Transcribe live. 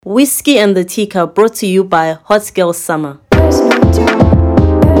Whiskey and the Teacup, brought to you by Hot Girl Summer.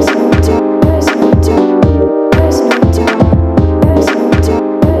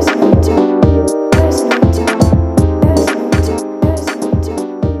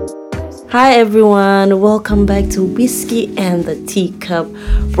 Hi everyone, welcome back to Whiskey and the Teacup,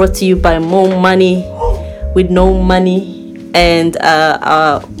 brought to you by More Money with No Money and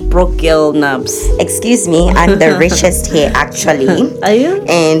broke girl Nabs. Excuse me, I'm the richest here actually. Are you?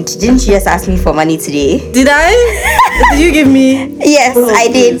 And didn't you just ask me for money today? Did I? Did you give me? Yes, I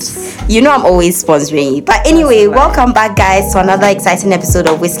did. Please. You know I'm always sponsoring you. But anyway, welcome back guys to another exciting episode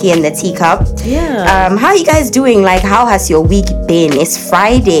of Whiskey and the Teacup. Yeah. How are you guys doing? Like, how has your week been? It's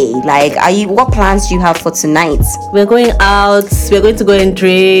Friday. Like, what plans do you have for tonight? We're going out. We're going to go and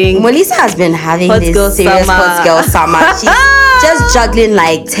drink. Melissa has been having Hot this girl serious summer. hot girl summer. She's just juggling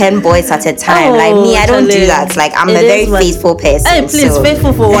like 10 boys at a time. Like me, I don't do that. Like, I'm a very faithful person. Hey, please, so.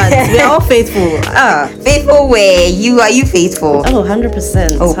 faithful for what? We're all faithful. Faithful where? Are you faithful? Oh,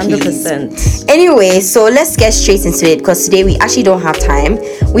 100%. Oh, 100%. Anyway, so let's get straight into it because today we actually don't have time.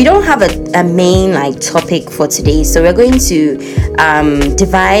 We don't have a main topic for today, so we're going to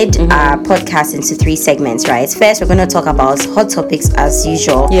divide our podcast into 3 segments, right? First, we're going to talk about hot topics as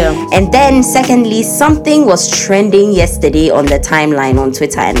usual. Yeah. And then secondly, something was trending yesterday on the timeline on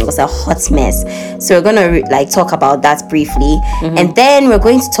Twitter and it was a hot mess. So we're going to talk about that briefly. And then we're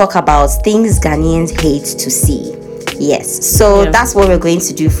going to talk about things Ghanaians hate to see. Yes, so that's what we're going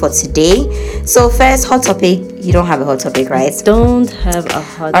to do for today. So first, hot topic. You don't have a hot topic, right? Don't have a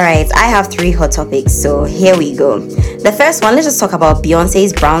hot. All right, I have 3 hot topics. So here we go. The first one, let's just talk about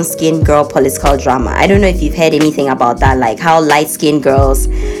Beyonce's brown skin girl political drama. I don't know if you've heard anything about that, like how light skinned girls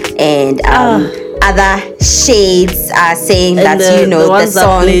and other shades are saying that the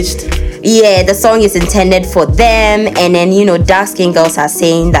song. Yeah, the song is intended for them, and then dark skinned girls are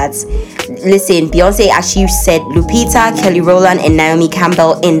saying that. Listen, Beyonce actually said Lupita, Kelly Rowland, and Naomi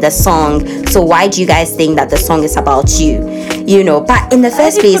Campbell in the song. So why do you guys think that the song is about you? But in the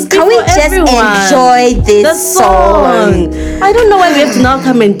first place, can we just enjoy this song? I don't know why we have to now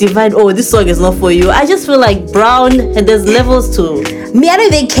come and divide. Oh, this song is not for you. I just feel like brown, and there's levels to. Me, I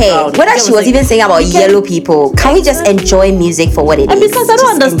don't even care whether she was even saying about yellow people. Can we just enjoy music for what it is? And because I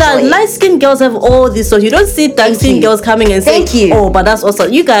don't understand, light-skinned girls have all these songs. You don't see dark-skinned girls coming and saying, "Oh, but that's also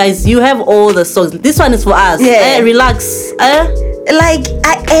you guys. You have all the songs. This one is for us. Yeah, relax."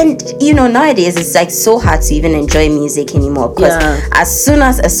 Nowadays it's so hard to even enjoy music anymore because as soon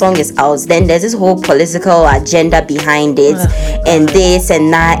as a song is out, then there's this whole political agenda behind it and this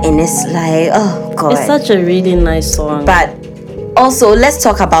and that, and it's like, oh god, it's such a really nice song. But also, let's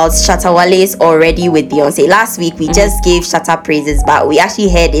talk about Shatta Wale's Already with Beyonce. Last week, we just gave Shatta praises, but we actually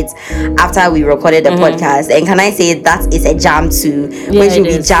heard it after we recorded the podcast. And can I say that is a jam to which we'll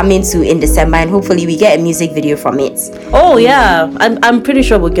be jamming to in December, and hopefully we get a music video from it. Oh yeah, I'm pretty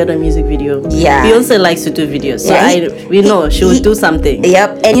sure we'll get a music video. Yeah, Beyonce likes to do videos, so we know she will do something.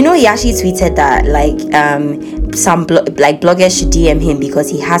 Yep, and he actually tweeted that some bloggers should DM him because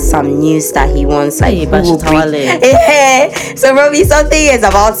he has some news that he wants. So probably something is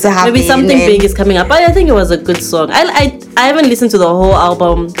about to happen. Maybe something big is coming up. But I think it was a good song. I haven't listened to the whole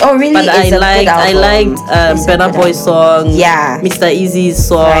album. Oh really? But I liked Burna Boy's song. Yeah. Mr. Easy's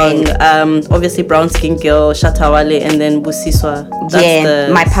song. Right. Obviously Brown Skin Girl, Shatta Wale, and then Busiswa.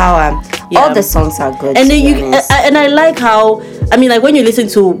 My Power. Yeah. All the songs are good. And then and I like how when you listen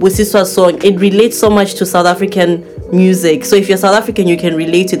to Busiswa's song, it relates so much to South African music. So if you're South African, you can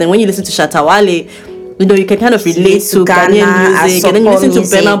relate to it. And when you listen to Shatta Wale, you can kind of relate to Ghanaian music, and then you listen to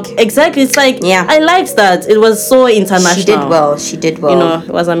Burna. Exactly, it's like I liked that. It was so international. She did well.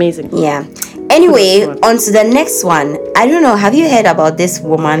 It was amazing. Yeah. Anyway, on to the next one. I don't know. Have you heard about this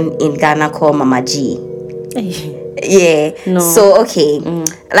woman in Ghana called Mama G? Yeah. No. So, okay.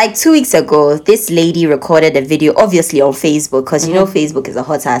 Like 2 weeks ago, this lady recorded a video, obviously on Facebook, because Facebook is a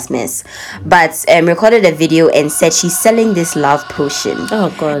hot ass mess. But recorded a video and said she's selling this love potion.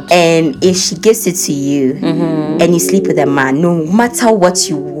 Oh, God. And if she gives it to you and you sleep with a man, no matter what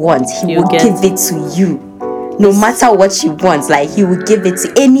you want, he will give it to you. No matter what you want, he will give it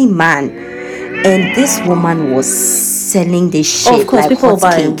to any man. And this woman was selling this shit. Of course, people will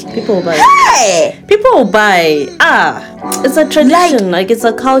buy. Hey! People will buy. It's a tradition. It's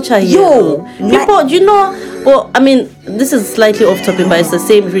a culture here. Well, this is slightly off topic, but it's the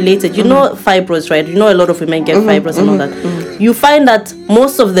same related. Fibroids, right? A lot of women get fibroids and all that. You find that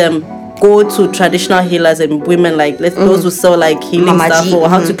most of them go to traditional healers and women those who sell healing Mama stuff G, or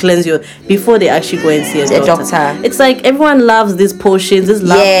how to cleanse you before they actually go and see a doctor. It's everyone loves these potions, these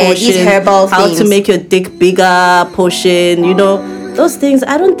love potions, these herbal how things. To make your dick bigger potion, those things,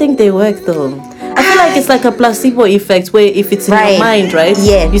 I don't think they work though. I feel like it's like a placebo effect where if it's in your mind, right?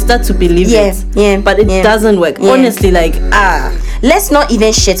 Yeah. You start to believe it. Yeah. But it doesn't work. Yeah. Honestly, like, let's not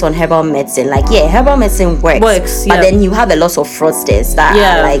even shit on herbal medicine. Like, herbal medicine works. But then you have a lot of fraudsters that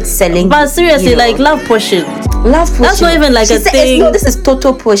are like selling. But seriously, like love potion. That's not even like a thing. No, this is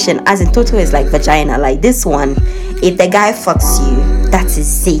Toto potion. As in Toto is like vagina. Like this one, if the guy fucks you, that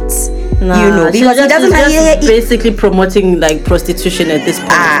is it. Because he doesn't have basically promoting like prostitution at this point.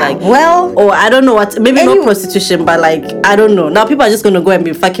 Like, I don't know what. Maybe not prostitution, but like I don't know. Now people are just gonna go and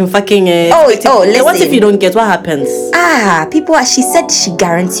be fucking. Listen. What if you don't get? What happens? People. She said she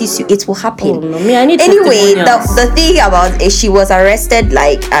guarantees you it will happen. Oh, no, I need anyway, the thing about it, she was arrested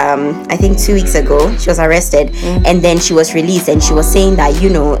like I think 2 weeks ago. She was arrested and then she was released, and she was saying that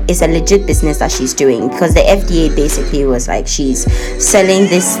it's a legit business that she's doing, because the FDA basically was like, she's selling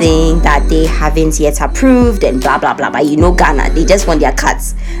this thing that they haven't yet approved and blah blah blah. But Ghana, they just want their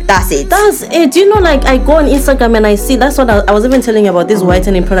cuts. That's it. Like I go on Instagram and I see, that's what I was even telling you about this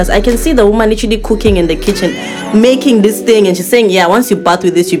whitening products. I can see the woman literally cooking in the kitchen, making this thing, and she's saying, once you bath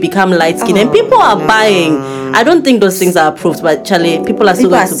with this, you become light skin, and people are buying. I don't think those things are approved, but Charlie, people are still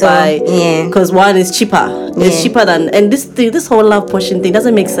going to buy because one is cheaper. It's cheaper than, and this whole love potion thing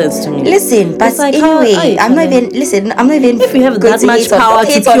doesn't make sense to me. Listen, but like, anyway, I'm not even. If you have that much power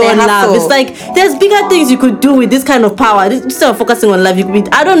to cure love, it's like there's bigger things you could do with this kind of power. Instead of focusing on love, you could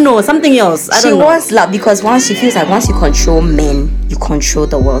be, I don't know, something else. She wants love because she feels like once you control men, you control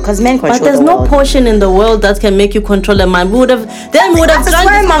the world. Because men control the world. But there's no potion in the world that can make you control a man. We would have drank. That's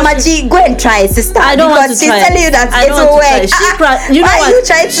why Mama G, go and try it, sister. I don't want to try. Telling you that it will work. Why are you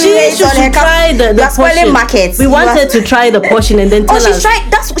trying to try the potion? Markets. We wanted to try the potion and then tell us. She's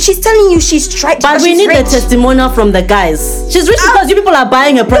tried. That's what she's telling you. She's tried. But we need the testimonial from the guys. She's rich because you people are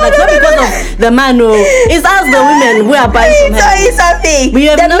buying a product, not because of the man. No, it's us the women who are buying from her. Tell you something.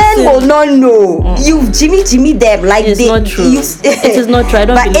 The men will not know. You Jimmy them like it's not true. It is not true. I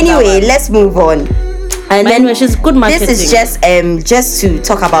don't. But anyway, let's move on. And then she's good marketing. This is just to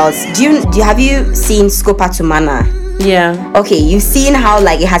talk about. Have you seen Scopa Tumana? Yeah. Okay, you've seen how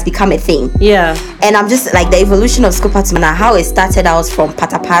like it has become a thing. Yeah. And I'm just like the evolution of Scopa Tumana, how it started out from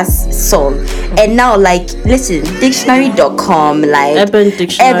Patapa's song, and now like listen, dictionary.com, like Urban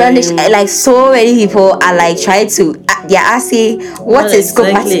Dictionary, like so many people are like trying to they're asking what is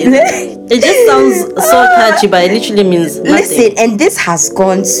Scopa Tumana. It just sounds so catchy, but it literally means nothing. Listen, and this has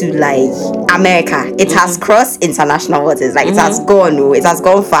gone to like America. It has crossed international waters. Like it has gone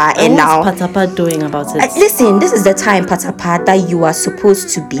far. And now what's Patapa doing about it? Listen, this is the time, Patapa, that you are supposed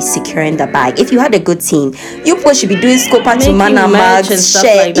to be securing the bag. If you had a good team, you should be doing Scopa Tumana mugs,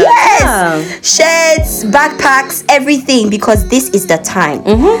 shirts, shirts, backpacks, everything, because this is the time.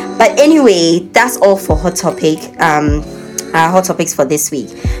 But anyway, that's all for Hot Topic. Hot topics for this week.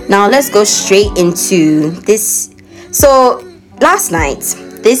 Now let's go straight into this. So last night,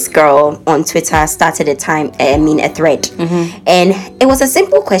 this girl on Twitter started a thread, and it was a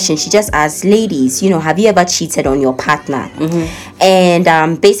simple question. She just asked, ladies, have you ever cheated on your partner?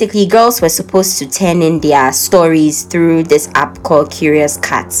 And basically, girls were supposed to turn in their stories through this app called Curious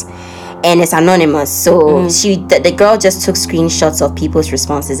Cat. And it's anonymous, so the girl just took screenshots of people's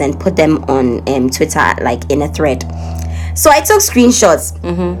responses and put them on Twitter, like in a thread. So I took screenshots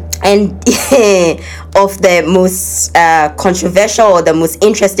and of the most controversial or the most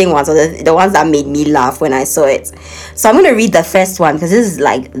interesting ones, or the ones that made me laugh when I saw it. So I'm going to read the first one because this is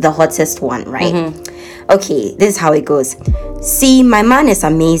like the hottest one, right? Okay, this is how it goes. See, my man is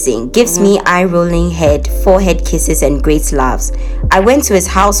amazing. Gives me eye-rolling head, forehead kisses, and great laughs. I went to his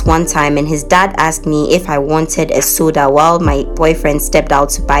house one time and his dad asked me if I wanted a soda while my boyfriend stepped out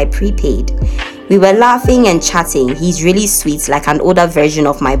to buy prepaid. We were laughing and chatting. He's really sweet, like an older version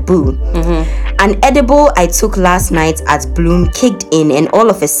of my boo. An edible I took last night at Bloom kicked in, and all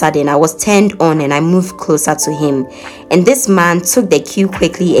of a sudden I was turned on and I moved closer to him. And this man took the cue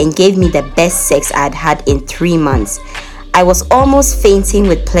quickly and gave me the best sex I'd had in 3 months. I was almost fainting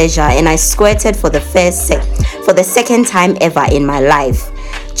with pleasure, and I squirted for the second time ever in my life.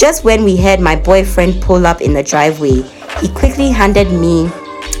 Just when we heard my boyfriend pull up in the driveway, he quickly handed me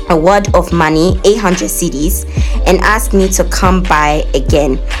a wad of money, 800 cedis, and asked me to come by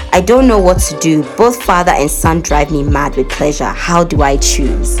again. I don't know what to do. Both father and son drive me mad with pleasure. How do I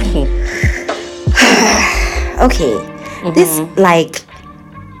choose? Okay, this like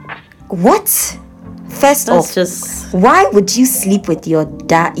what? First off, why would you sleep with your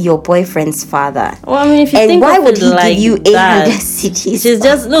boyfriend's father? Well, I mean, if you and think why of would it he like give you 800 cities? It's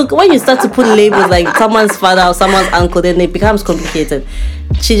just look, when you start to put labels like someone's father or someone's uncle, then it becomes complicated.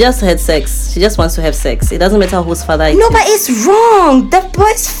 She just had sex. She just wants to have sex. It doesn't matter whose father it No, is. but it's wrong. The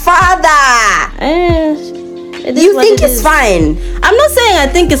boy's father. You think it's fine? I'm not saying I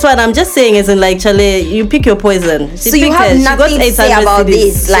think it's fine. I'm just saying as in like, Charlie, you pick your poison. So you have nothing to say about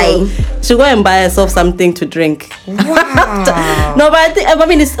this, like she go and buy herself something to drink. Wow. No, but I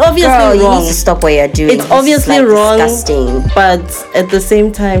mean, it's obviously Girl, you wrong. need to stop what you're doing. It's obviously like wrong. Disgusting. But at the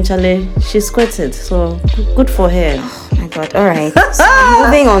same time, Charlie, she squirted. So good for her. Oh my God. All right. So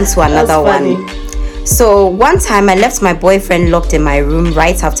moving on to another funny. one. So one time I left my boyfriend locked in my room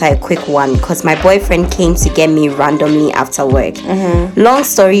right after a quick one because my boyfriend came to get me randomly after work. Long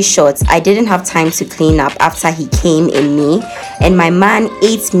story short, I didn't have time to clean up after he came in me, and my man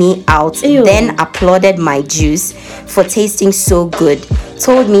ate me out. Ew. Then applauded my juice for tasting so good.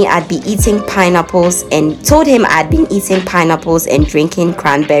 Told him I'd been eating pineapples and drinking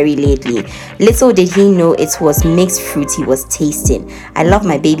cranberry lately. Little did he know it was mixed fruit he was tasting. I love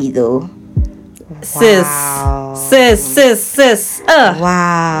my baby though. Sis.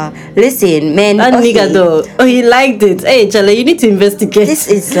 Wow. Listen, man. That okay. nigga though. Oh, he liked it. Hey, Charlie, you need to investigate. This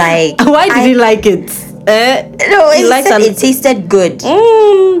is like. Why did he like it? No, he said it tasted good.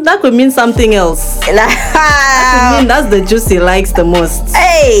 That could mean something else. I mean, that's the juice he likes the most.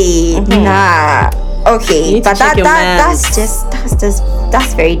 Hey, nah. Okay, but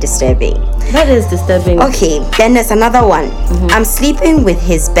that's very disturbing. That is disturbing. Okay, then there's another one. I'm sleeping with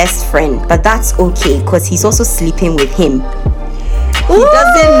his best friend, but that's okay because he's also sleeping with him. He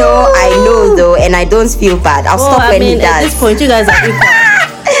doesn't know, I know though, and I don't feel bad. I'll stop when he does. At this point, you guys are equal.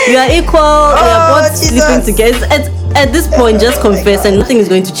 You are equal. We are both sleeping together. At this point, just confess, and nothing is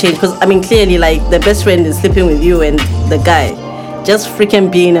going to change. Because I mean, clearly, like the best friend is sleeping with you and the guy. Just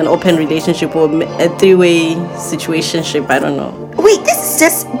freaking be in an open relationship or a three-way situationship. I don't know. Wait, this is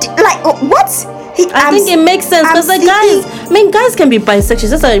just like what? I think it makes sense because the guys can be bisexual.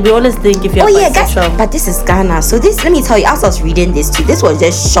 That's why we always think if you're bisexual. Guys, but this is Ghana, so this, let me tell you, as I was reading this too, this was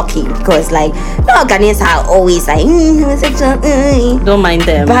just shocking because like, no, Ghanaians are always like homosexual. Don't mind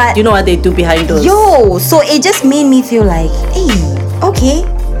them. But you know what they do behind doors. So it just made me feel like, hey, okay,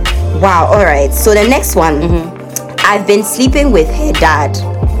 wow, all right. So the next one. I've been sleeping with her dad.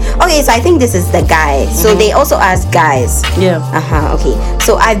 Okay, so I think this is the guy. So they also ask guys. Yeah. Okay.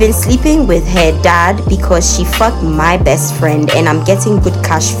 So I've been sleeping with her dad because she fucked my best friend and I'm getting good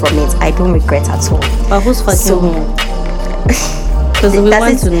cash from it. I don't regret at all. But who's fucking who? Because we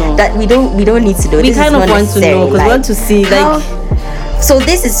want to know. That we don't need to know. We kind of want to know because we want to see So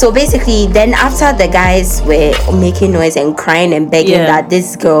basically then after the guys were making noise and crying and begging that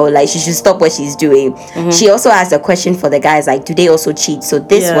this girl, like, she should stop what she's doing, she also asked a question for the guys, like, do they also cheat? So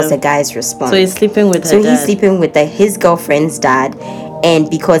this was the guy's response. So he's sleeping with her So he's sleeping with his girlfriend's dad, and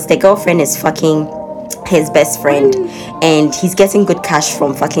because the girlfriend is fucking his best friend and he's getting good cash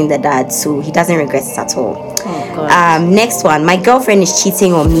from fucking the dad, so he doesn't regret it at all. Next one, my girlfriend is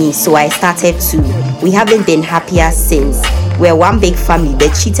cheating on me, so I started to. We haven't been happier since. We're one big family, the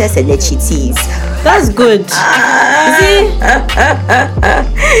cheaters and the cheatees. That's good. See?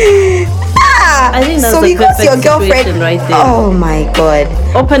 I think that's so the because your girlfriend right there. Oh my God.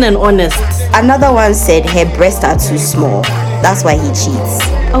 Open and honest. Another one said her breasts are too small. That's why he cheats.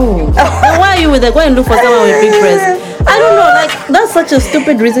 Oh. Then why are you with her? Go and look for someone with big breasts. I don't know, like, that's such a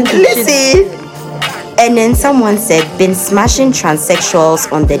stupid reason to cheat. And then someone said, been smashing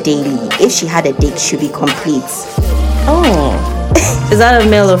transsexuals on the daily. If she had a dick, she'd be complete. Oh. Is that a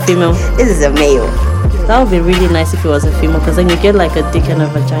male or female? This is a male. That would be really nice if it was a female, because then you get like a dick and a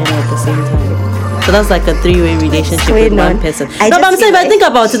vagina at the same time. So that's like a three-way relationship with one person. But I'm saying, but think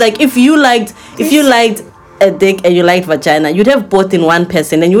about it, like if you liked a dick and you liked vagina, you'd have both in one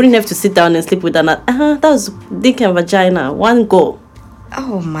person, and you wouldn't have to sit down and sleep with another. That was dick and vagina, one go.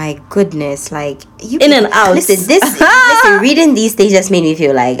 Oh my goodness, like you in and out. Listen, reading these things just made me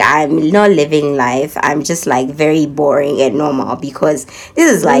feel like I'm not living life. I'm just like very boring and normal, because this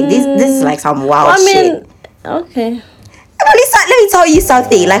is like this is like some wild shit. Okay. Melissa, let me tell you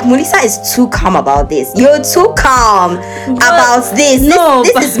something. Like, Melissa is too calm about this. You're too calm about this.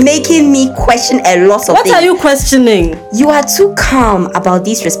 This is making me question a lot of things. What are you questioning? You are too calm about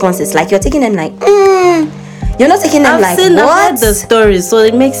these responses. Like, you're taking them like, You're not taking them like, what? I've heard the story, so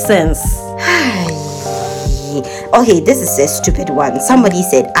it makes sense. Okay, this is a stupid one. Somebody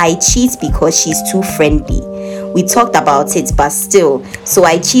said, I cheat because she's too friendly. we talked about it, but still. So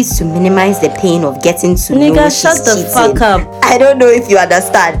I cheat to minimize the pain of getting to know Nigga, she's shut the cheating. fuck up. I don't know if you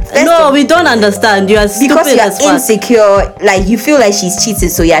understand. No, we don't understand. You are because stupid you're as fuck. insecure, like you feel like she's cheating,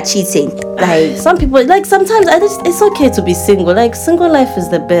 so you're cheating. Like some people, like sometimes it's okay to be single. Like single life is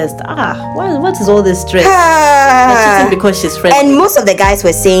the best. What is all this stress? Cheating because she's friendly. And most of the guys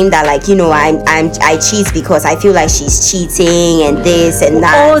were saying that, like, you know, I cheat because I feel like she's cheating and this and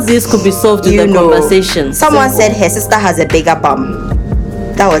that. All this could be solved with the conversation. Someone said her sister has a bigger bum.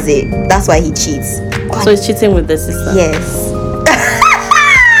 That was it. That's why he cheats. So he's cheating with the sister. Yes.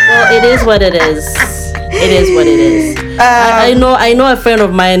 Well, it is what it is. It is what it is. I know a friend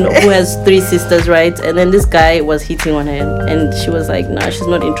of mine who has 3 sisters, right? And then this guy was hitting on her, and she was like, "No, she's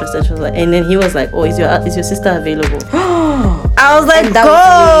not interested." She was like, and then he was like, "Oh, is your sister available?" I was like,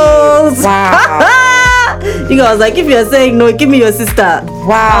 "Goals!" Wow. I was like, "If you're saying no, give me your sister."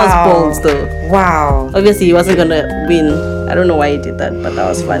 Wow. I was bold though. Wow. Obviously, he wasn't gonna win. I don't know why he did that, but that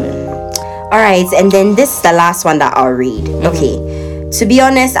was funny. All right, and then this is the last one that I'll read. Okay. To be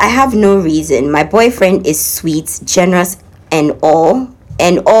honest, I have no reason. My boyfriend is sweet, generous, and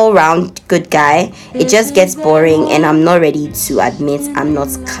all-round good guy. It just gets boring, and I'm not ready to admit I'm not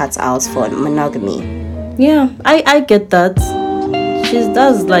cut out for monogamy. Yeah, I get that. She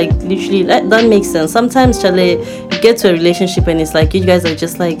does, like, literally, that makes sense. Sometimes, Charlie, you get to a relationship and it's like you guys are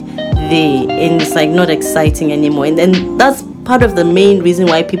just like and it's like not exciting anymore. And then that's part of the main reason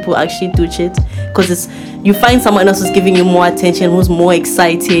why people actually do cheat, because you find someone else who's giving you more attention, who's more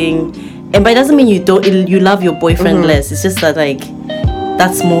exciting, but it doesn't mean you love your boyfriend less. It's just that, like,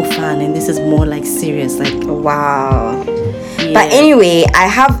 that's more fun and this is more like serious. Like, wow. Yeah. But anyway, I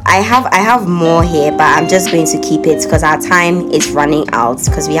have more here, but I'm just going to keep it because our time is running out,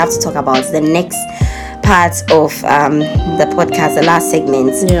 because we have to talk about the next part of the podcast, the last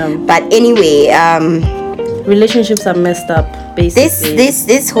segment. Yeah. But anyway, relationships are messed up, basically.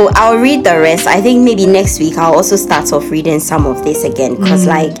 This whole, I'll read the rest. I think maybe next week I'll also start off reading some of this again, because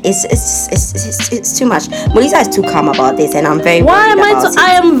like it's too much. Melissa is too calm about this, and I'm very why am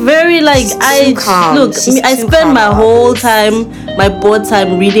I am very like I spend my whole time, my board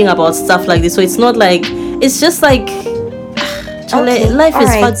time reading about stuff like this, so it's not like, it's just like life is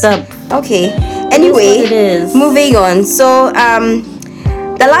fucked up. Okay, anyway, moving on. So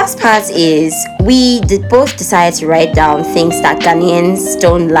the last part is we both decided to write down things that Ghanaians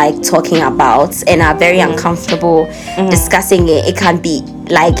don't like talking about and are very uncomfortable discussing it. It can be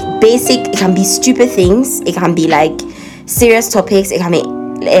like basic, it can be stupid things, it can be like serious topics, it can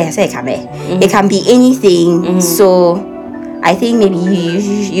be anything. So I think maybe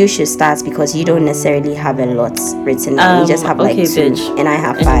you should start, because you don't necessarily have a lot written down. You just have like 2, bitch. and I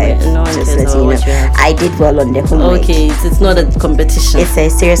have 5. No, just let you know. I did well on the homework. Okay, it's not a competition. It's a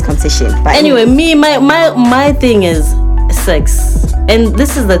serious competition. But anyway, my thing is sex, and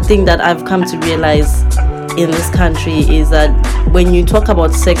this is the thing that I've come to realize in this country, is that when you talk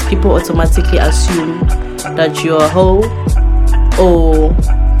about sex, people automatically assume that you're a hoe, or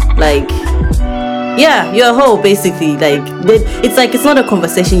like, yeah, you're a hoe, basically. Like, it's like, it's not a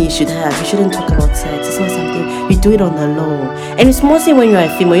conversation you should have. You shouldn't talk about sex. It's not something you do it on the low. And it's mostly when you're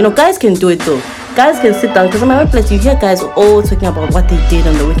a female. Guys can do it though. Guys can sit down, because in my workplace you hear guys all talking about what they did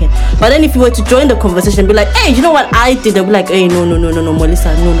on the weekend. But then if you were to join the conversation, be like, hey, you know what I did? They'll be like, hey, no,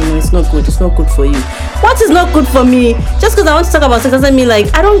 Melissa, no, it's not good. It's not good for you. What is not good for me? Just because I want to talk about sex doesn't mean,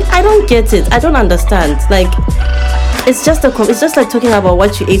 like, I don't get it. I don't understand. Like, it's just like talking about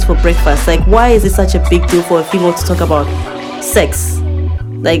what you ate for breakfast. Like, why is it such a big deal for a female to talk about sex?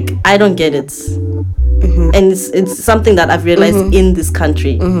 Like, I don't get it. And it's something that I've realized in this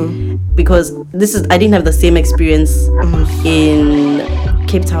country, because I didn't have the same experience in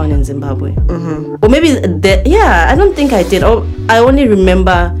Cape Town in Zimbabwe. Or maybe I don't think I did. I only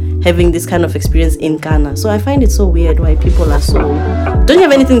remember having this kind of experience in Ghana. So I find it so weird why people are so... Don't you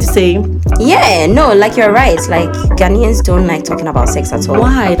have anything to say? Yeah, no, like, you're right. Like, Ghanaians don't like talking about sex at all.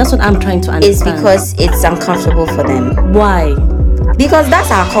 Why? That's what I'm trying to understand. It's because it's uncomfortable for them. Why? Because that's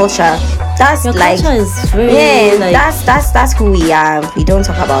our culture. That's your like, culture is very, like, that's who we are. We don't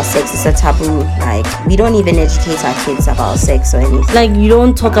talk about sex. It's a taboo. Like, we don't even educate our kids about sex or anything. Like, you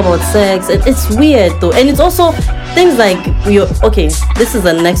don't talk about sex. It's weird though. And it's also things like this is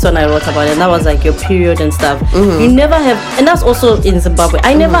the next one I wrote about, and that was like your period and stuff. You never have, and that's also in Zimbabwe.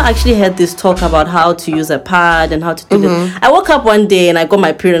 I never actually had this talk about how to use a pad and how to do this. I woke up one day and I got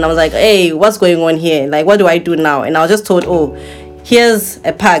my period and I was like, hey, what's going on here? Like, what do I do now? And I was just told, oh, here's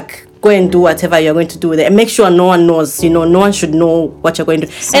a pack, go and do whatever you're going to do with it, and make sure no one knows. No one should know what you're going to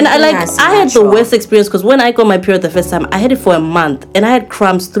do. And I had the worst experience, because when I got my period the first time, I had it for a month, and I had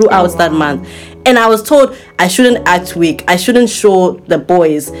cramps throughout that month. And I was told I shouldn't act weak. I shouldn't show the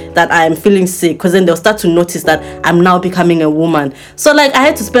boys that I am feeling sick, because then they'll start to notice that I'm now becoming a woman. So I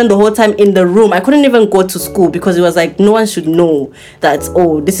had to spend the whole time in the room. I couldn't even go to school, because it was no one should know that,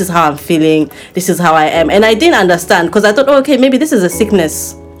 oh, this is how I'm feeling, this is how I am. And I didn't understand, because I thought, oh, okay, maybe this is a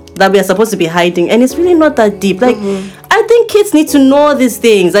sickness that we are supposed to be hiding, and it's really not that deep. I think kids need to know these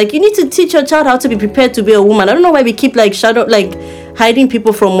things. You need to teach your child how to be prepared to be a woman. I don't know why we keep hiding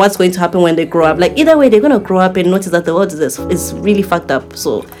people from what's going to happen when they grow up. Either way, they're going to grow up and notice that the world is really fucked up.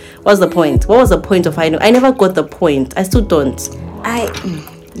 So what's the point? What was the point of hiding? I never got the point. I still don't. I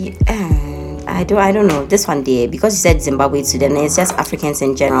don't know this one day, because you said Zimbabwe too, then it's just Africans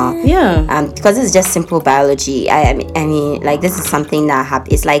in general. Yeah. Because this is just simple biology. I mean, this is something that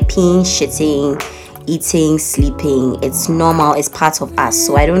happens. It's like peeing, shitting, eating, sleeping. It's normal. It's part of us.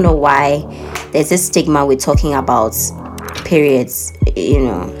 So I don't know why there's this stigma with talking about periods.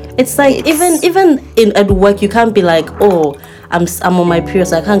 It's even at work, you can't be like, oh, I'm on my period,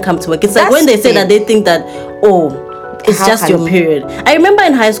 so I can't come to work. It's when they say that, they think that, oh, it's just your period. I remember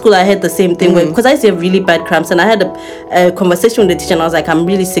in high school I had the same thing because I used to have really bad cramps, and I had a conversation with the teacher, and I was like, I'm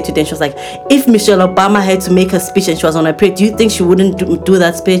really sick today. And she was like, if Michelle Obama had to make a speech and she was on her period, do you think she wouldn't do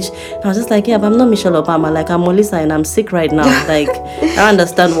that speech? And I was just like, yeah, but I'm not Michelle Obama. I'm Melissa, and I'm sick right now. I don't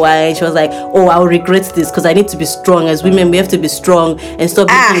understand why. She was like, oh, I'll regret this because I need to be strong. As women, we have to be strong and stop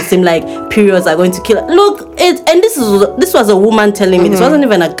making it seem like periods are going to kill her. Look, this was a woman telling me. This wasn't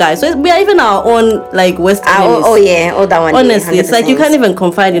even a guy. So we are even our own West enemies. Oh yeah. Oh, that one. Honestly, 100%. It's you can't even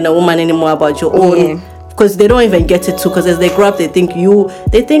confide in a woman anymore about your own, because they don't even get it too. Because as they grow up, they think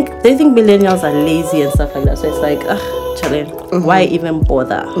millennials are lazy and stuff like that. So it's challenge. Why even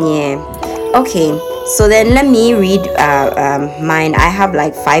bother? Yeah. Okay. So then let me read mine. I have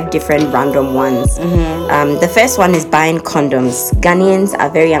 5 different random ones. The first one is buying condoms. Ghanaians are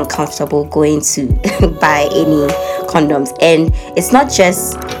very uncomfortable going to buy any condoms, and it's not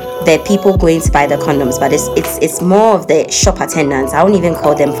just the people going to buy the condoms, but it's more of the shop attendants. I won't even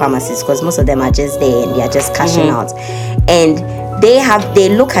call them pharmacists, because most of them are just there and they are just cashing out, and they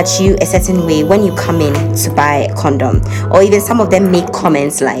look at you a certain way when you come in to buy a condom, or even some of them make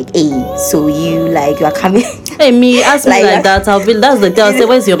comments like, hey, so you are coming. Hey, me ask me like that, I'll say,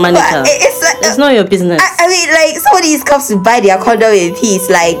 where's your manager? It's not your business. I mean, somebody comes to buy their condom in peace.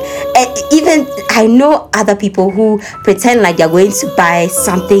 Even I know other people who pretend like they're going to buy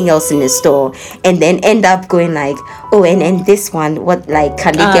something else in the store, and then end up going oh, and this one, what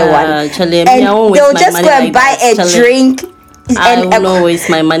can they get one? Charlie, and they'll just go and buy a drink. I will not waste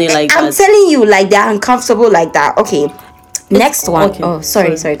my money like that. I'm telling you, they're uncomfortable like that. Okay. Next one. Okay. Oh,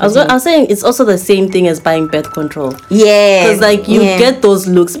 sorry. I was saying it's also the same thing as buying birth control. Yeah. Because you get those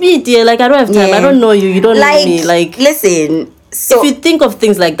looks. Me, dear, I don't have time. Yeah. I don't know you. You don't know me. Listen. So if you think of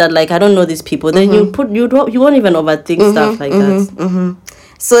things like that, I don't know these people, then you won't even overthink stuff like that.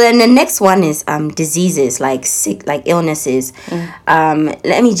 So then the next one is diseases, sick, illnesses.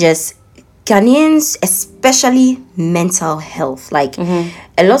 Let me just. Ghanaians, especially mental health, a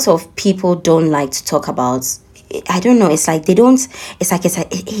lot of people don't like to talk about. I don't know, it's they don't, it's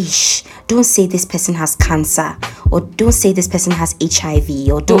don't say this person has cancer, or don't say this person has HIV,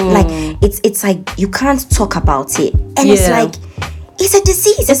 or don't it's you can't talk about it, and it's a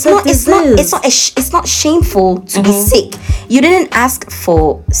disease. It's not shameful to be sick. You didn't ask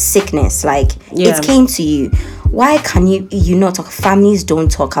for sickness, it came to you. Why can you not talk? Families don't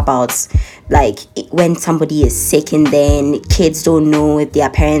talk about when somebody is sick, and then kids don't know if their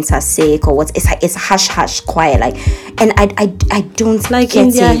parents are sick or what. It's hush quiet, and I don't get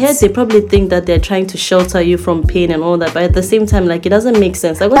in their head. They probably think that they're trying to shelter you from pain and all that, but at the same time, it doesn't make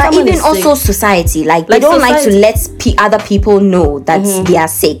sense. But even also sick, society, they don't like to let other people know that they are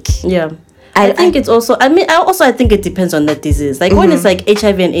sick. Yeah. I think it's also, I think it depends on the disease. When it's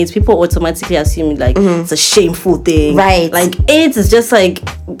HIV and AIDS, people automatically assume it's a shameful thing. Right. AIDS is just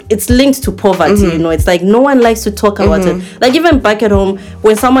it's linked to poverty, It's no one likes to talk about it. Even back at home,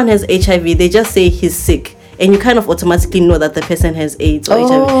 when someone has HIV, they just say he's sick. And you kind of automatically know that the person has AIDS or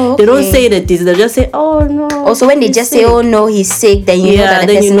HIV. Okay. They don't say the disease. They just say, oh no. Also, when they just say, oh no, he's sick, then you know that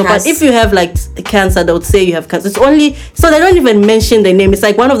the person has. But if you have cancer, they would say you have cancer. It's only so they don't even mention the name. It's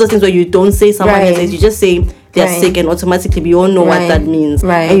one of those things where you don't say someone has AIDS. You just say they're sick, and automatically we all know what that means,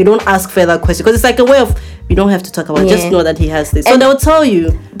 Right. and you don't ask further questions because it's like a way of, you don't have to talk about it, just know that he has this, so they'll tell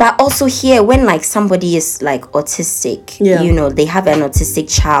you. But also here, when like somebody is like autistic, you know, they have an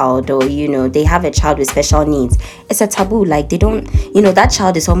autistic child, or you know, they have a child with special needs, it's a taboo. Like they don't, you know, that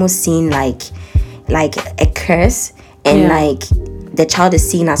child is almost seen like a curse, and like the child is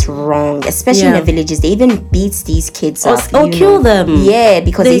seen as wrong, especially in the villages. They even beat these kids up or kill them. Yeah,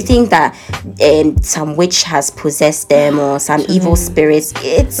 because they think that some witch has possessed them, or some evil spirits.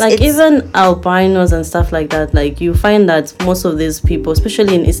 It's even albinos and stuff like that. Like you find that most of these people,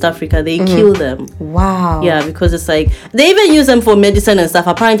 especially in East Africa, they kill them. Wow. Yeah, because it's like they even use them for medicine and stuff.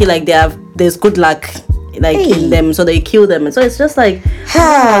 Apparently, like there's good luck like in them, so they kill them. And so it's just like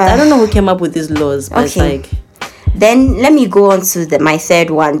I don't know who came up with these laws, but it's like. Then let me go on to my third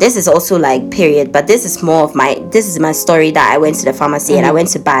one. This is also like period, but this is my story that I went to the pharmacy and I went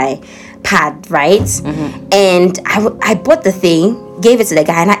to buy pad, right? And I bought the thing, gave it to the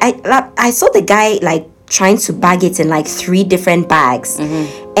guy, and I saw the guy like trying to bag it in like 3 different bags.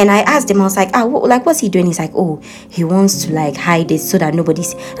 And I asked him, I was like, what's he doing? He's like, he wants to like hide it so that nobody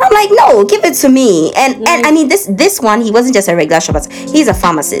sees. I'm like, no, give it to me. And I mean, this one, he wasn't just a regular shopper, he's a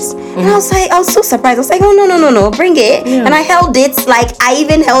pharmacist. And I was so surprised. I was like, oh no, bring it. And I held it, like I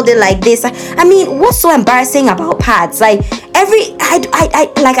even held it like this. I mean, what's so embarrassing about pads? Like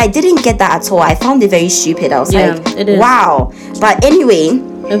I didn't get that at all. I found it very stupid. I was like, it is. Wow. But anyway,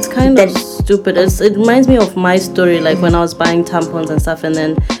 it's kind of stupid. It reminds me of my story, like when I was buying tampons and stuff, and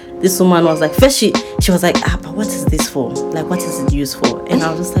then this woman was like, first she was like, but what is this for? Like, what is it used for? And I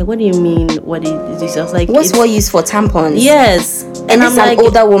was just like, what do you mean? What is this? I was like, what's what used for tampons? Yes. And I'm like, an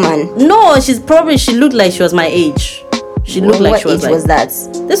older woman. No, she looked like she was my age. She looked like she was like... What age was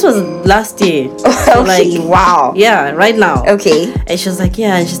that? This was last year. So okay, like, wow. Yeah, right now. Okay. And she was like,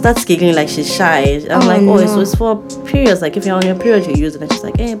 yeah, and she starts giggling like she's shy. I'm like, no. It's for periods. Like, if you're on your period, you use it. And she's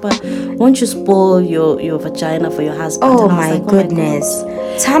like, but won't you spoil your vagina for your husband? Oh, my goodness.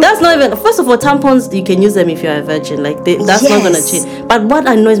 That's not even... First of all, tampons, you can use them if you're a virgin. Like, that's not going to change. But what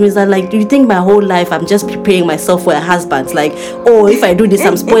annoys me is that, like, do you think my whole life I'm just preparing myself for a husband? Like, if I do this,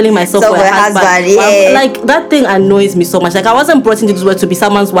 I'm spoiling myself for a husband. Yeah. Like, that thing annoys me so much. Like, I wasn't brought into this world to be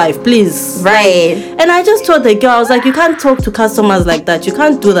someone's wife, please. Right. Like, and I just told the girl, I was like, you can't talk to customers like that. You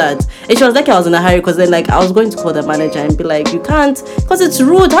can't do that. And she was like, I was in a hurry, because then, like, I was going to call the manager and be like, you can't, because it's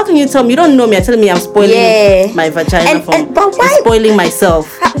rude. How can you tell me? You don't know me. You're telling me I'm spoiling my vagina but why? Spoiling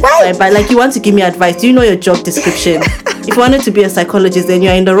myself. Why? But like, you want to give me advice. Do you know your job description? If you wanted to be a psychologist, then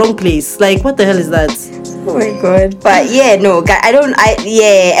you're in the wrong place. Like, what the hell is that? Oh my god. But yeah, no,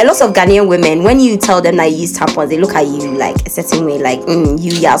 a lot of Ghanaian women, when you tell them that you use tampons, they look at you like a certain way, like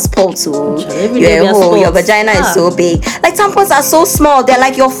you are spoiled too. Your vagina is so big. Like, tampons are so small, they're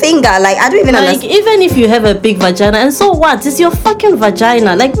like your finger. Like, I don't even understand. Like, even if you have a big vagina, and so what? It's your fucking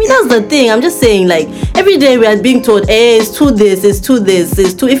vagina. Like, me, that's the thing. I'm just saying, like, every day we are being told, it's too this, it's too this,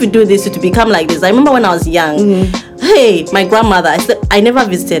 it's too, if you do this, to become like this. I remember when I was young, hey, my grandmother, I never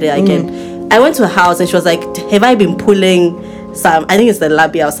visited her again. I went to her house and she was like, have I been pulling some, I think it's the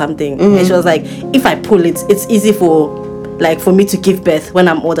labia or something. And she was like, if I pull it, it's easy for me to give birth when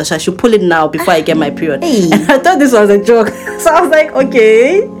I'm older. So I should pull it now before I get my period. And I thought this was a joke. So I was like,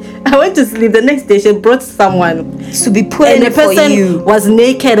 okay. I went to sleep. The next day, she brought someone to be pulling it for you. And the person was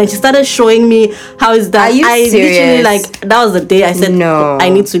naked and she started showing me how is that. Are you serious? Literally, that was the day I said, no, I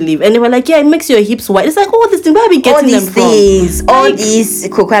need to leave. And they were like, yeah, it makes your hips white. It's like, all these things, where are we getting them from? All these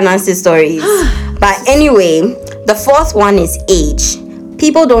Coco and Nancy stories. But anyway, the fourth one is age.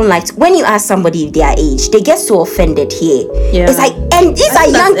 People don't like when you ask somebody their age, they get so offended here. Yeah. It's like, and these are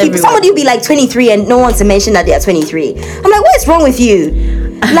young people. Somebody will be like 23 and no one to mention that they are 23. I'm like, what is wrong with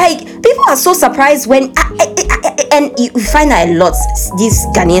you? Like, people are so surprised when and you find that a lot. These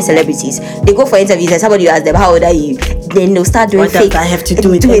Ghanaian celebrities, they go for interviews and somebody asks them, how old are you? Then they'll start doing fake. I have to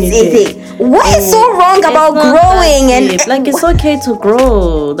do it anything. What is so wrong about growing? And like, it's okay to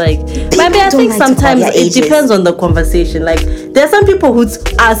grow. Like, maybe I think sometimes it depends on the conversation. Like, there are some people who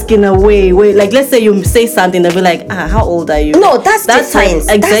ask in a way where, like, let's say you say something, they'll be like, how old are you? No, that's different.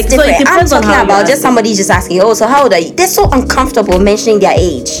 Exactly. That's different. So it depends I'm talking on about just somebody just asking, so how old are you? They're so uncomfortable mentioning their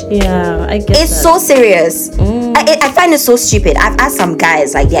age. Yeah, I get it's so serious. I find it so stupid. I've asked some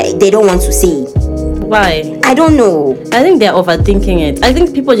guys, like, they don't want to say. Why? I don't know. I think they're overthinking it. I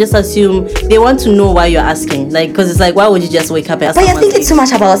think people just assume they want to know why you're asking. Like, because it's like, why would you just wake up and ask? But you're thinking too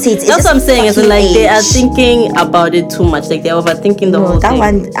much about it. That's what I'm saying. It's like they are thinking about it too much. Like, they're overthinking the whole thing. That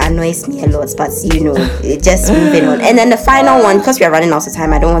one annoys me a lot, but it's just moving on. And then the final one, because we are running out of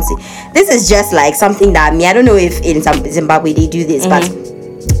time, I don't want to. This is just like something that I don't know if in Zimbabwe they do this, but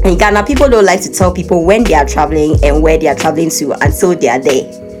In Ghana, people don't like to tell people when they are traveling and where they are traveling to until they are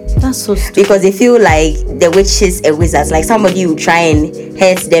there. That's so stupid. Because they feel like the witches and wizards, like somebody will try and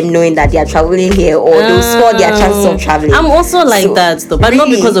hurt them knowing that they are traveling here, or they'll spoil their chances of traveling. I'm also like that though, but really?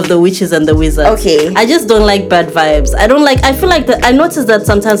 not because of the witches and the wizards. Okay. I just don't like bad vibes. I feel like that. I noticed that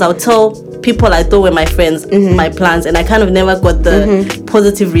sometimes I'll tell people I thought were my friends my plans, and I kind of never got the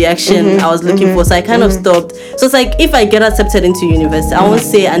positive reaction I was looking for, so I kind of stopped. So it's like, if I get accepted into university, I won't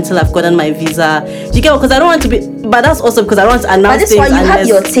say until I've gotten my visa. Do you get? Because I don't want to be, but that's also because I don't want to announce things. But this one, you have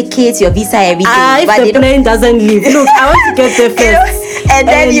your tickets, your visa, everything. If but the plane doesn't leave, look, I want to get there first. And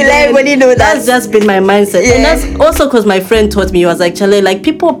then you let everybody know that. That's just been my mindset. Yeah. And that's also because my friend taught me, he was like, Charlie, like,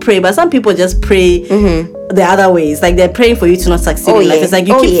 people pray, but some people just pray the other ways. Like, they're praying for you to not succeed in life. It's like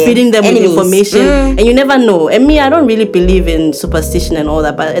you keep feeding them with information and you never know. And me, I don't really believe in superstition and all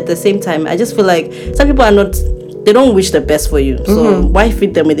that, but at the same time, I just feel like some people are not, they don't wish the best for you. So why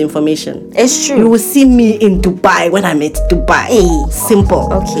feed them with information? It's true. You will see me in Dubai when I'm at Dubai. Hey.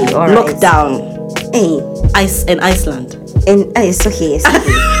 Simple. Okay, all right. Lockdown. Hey. Iceland. And it's okay.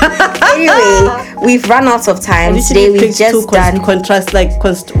 Anyway, we've run out of time. Today we've just done contrasting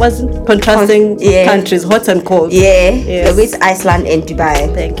countries, hot and cold. Yeah, yes. With Iceland and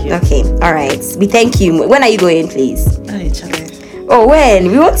Dubai. Thank you. Okay, all right. We thank you. When are you going, please? Oh,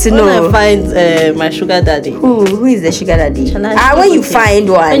 when? We want to know. When I find my sugar daddy. Who is the sugar daddy? When you find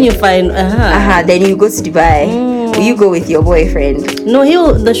one. When you find, then you go to Dubai. Will you go with your boyfriend? No,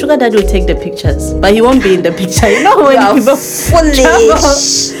 the sugar daddy will take the pictures, but he won't be in the picture. You know when people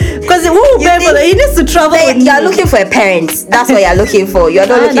foolish. Because he needs to travel. You're looking for a parent. That's what you're looking for. You're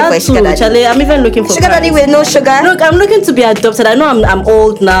not looking for a sugar daddy. Charlie, I'm even looking for sugar daddy with no sugar. Look, I'm looking to be adopted. I know I'm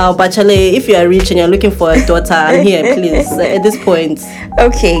old now, but Charlie, if you are rich and you're looking for a daughter, I'm here, please. At this point.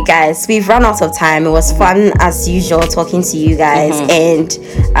 Okay, guys, we've run out of time. It was fun as usual talking to you guys. And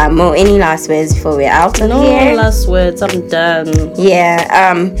any last words before we're out of here? No last words. I'm done. Yeah.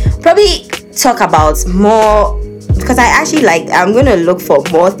 Probably talk about more. Because I'm gonna look for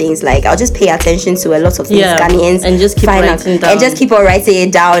more things. Like, I'll just pay attention to a lot of things Ghanaians and just keep writing down. And just keep on writing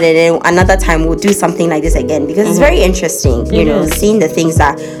it down, and then another time we'll do something like this again, because it's very interesting, you know, seeing the things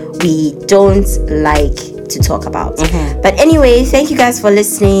that we don't like to talk about. But anyway, thank you guys for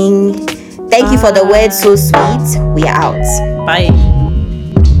listening. Thank you for the words so sweet. We are out. Bye.